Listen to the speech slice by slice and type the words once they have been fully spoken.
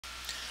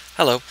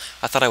Hello,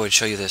 I thought I would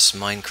show you this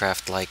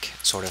Minecraft-like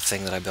sort of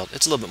thing that I built.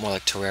 It's a little bit more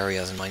like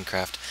Terraria than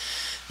Minecraft.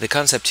 The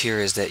concept here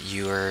is that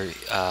you are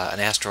an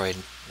asteroid,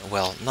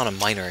 well, not a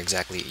miner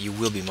exactly, you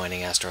will be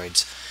mining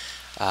asteroids,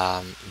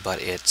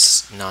 but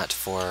it's not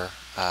for,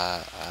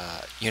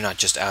 you're not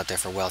just out there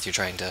for wealth, you're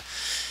trying to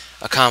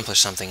accomplish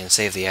something and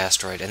save the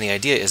asteroid. And the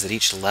idea is that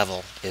each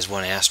level is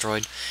one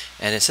asteroid,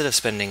 and instead of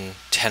spending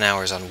 10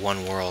 hours on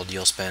one world,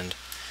 you'll spend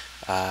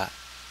a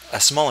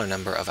smaller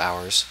number of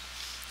hours,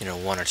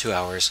 1 or 2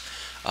 hours,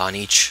 on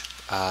each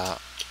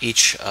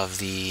of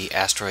the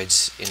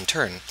asteroids in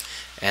turn.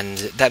 And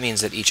that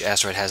means that each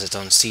asteroid has its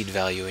own seed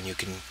value, and you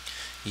can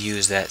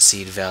use that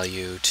seed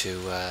value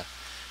to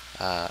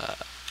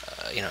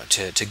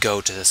to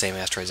go to the same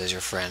asteroids as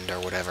your friend or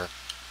whatever.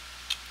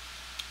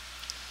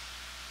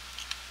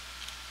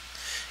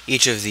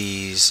 Each of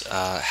these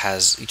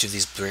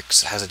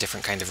bricks has a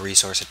different kind of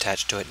resource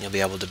attached to it, and you'll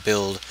be able to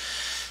build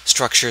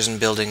structures and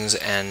buildings,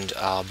 and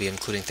I'll be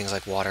including things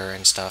like water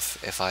and stuff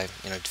if I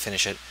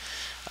finish it.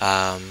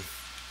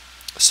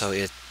 So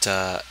it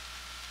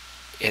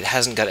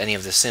hasn't got any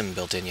of the sim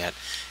built in yet.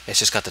 It's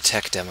just got the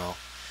tech demo.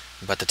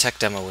 But the tech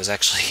demo was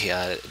actually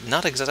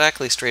not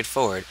exactly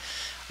straightforward.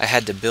 I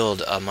had to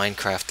build a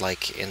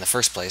Minecraft-like in the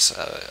first place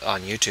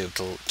on YouTube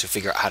to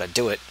figure out how to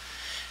do it.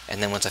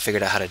 And then once I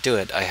figured out how to do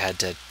it, I had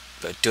to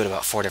do it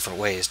about 4 different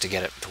ways to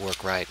get it to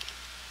work right.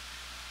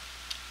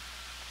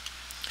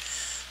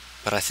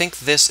 But I think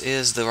this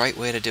is the right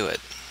way to do it.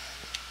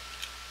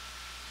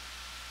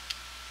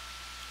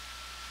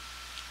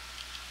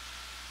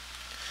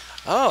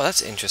 Oh,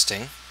 that's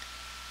interesting.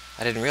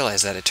 I didn't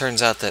realize that. It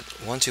turns out that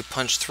once you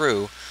punch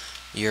through,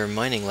 your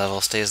mining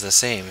level stays the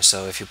same.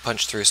 So if you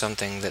punch through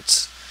something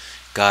that's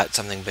got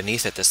something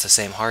beneath it that's the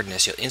same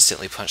hardness, you'll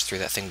instantly punch through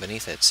that thing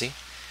beneath it. See?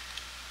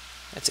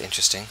 That's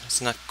interesting.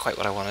 It's not quite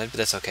what I wanted, but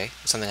that's okay.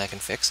 It's something I can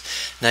fix.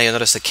 Now you'll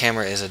notice the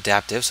camera is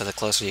adaptive, so the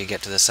closer you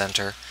get to the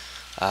center,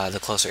 the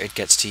closer it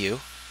gets to you.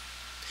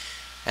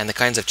 And the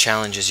kinds of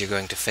challenges you're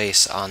going to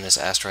face on this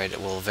asteroid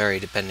will vary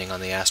depending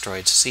on the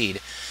asteroid's seed.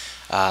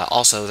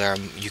 Also,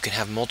 you can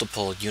have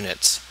multiple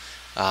units.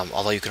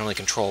 Although you can only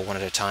control one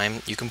at a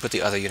time, you can put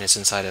the other units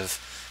inside of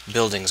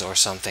buildings or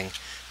something,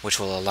 which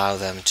will allow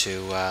them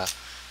to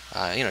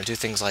do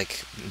things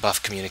like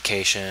buff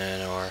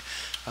communication or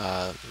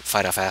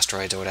fight off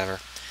asteroids or whatever.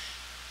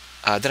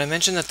 Did I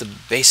mention that the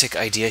basic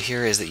idea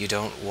here is that you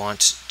don't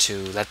want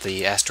to let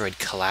the asteroid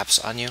collapse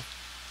on you?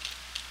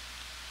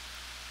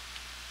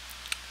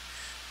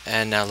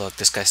 And now look,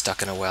 this guy's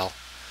stuck in a well.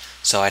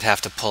 So I'd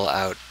have to pull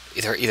out,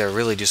 either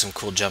really do some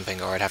cool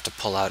jumping, or I'd have to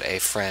pull out a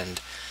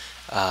friend,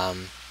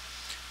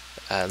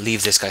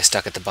 leave this guy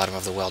stuck at the bottom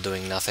of the well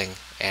doing nothing,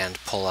 and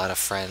pull out a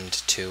friend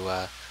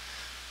to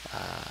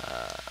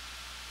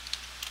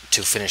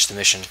finish the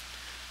mission.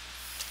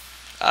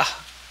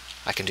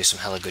 I can do some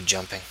hella good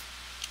jumping.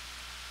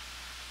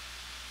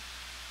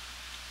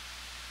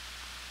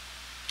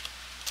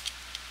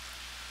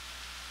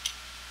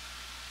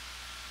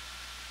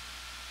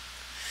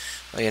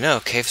 Well,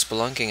 cave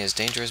spelunking is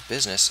dangerous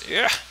business.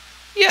 Yeah!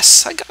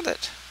 Yes, I got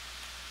it!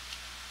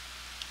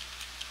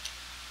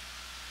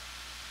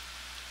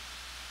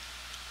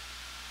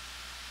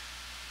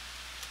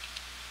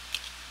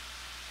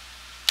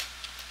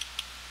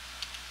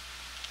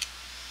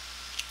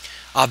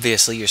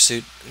 Obviously, your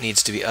suit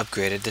needs to be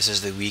upgraded. This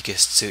is the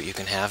weakest suit you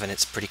can have, and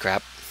it's pretty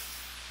crap.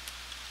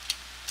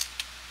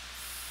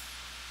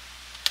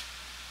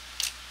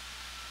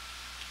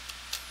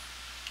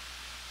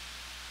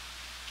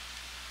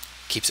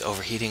 Keeps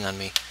overheating on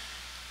me.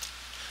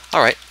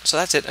 Alright, so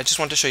that's it. I just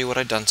wanted to show you what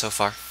I've done so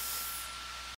far.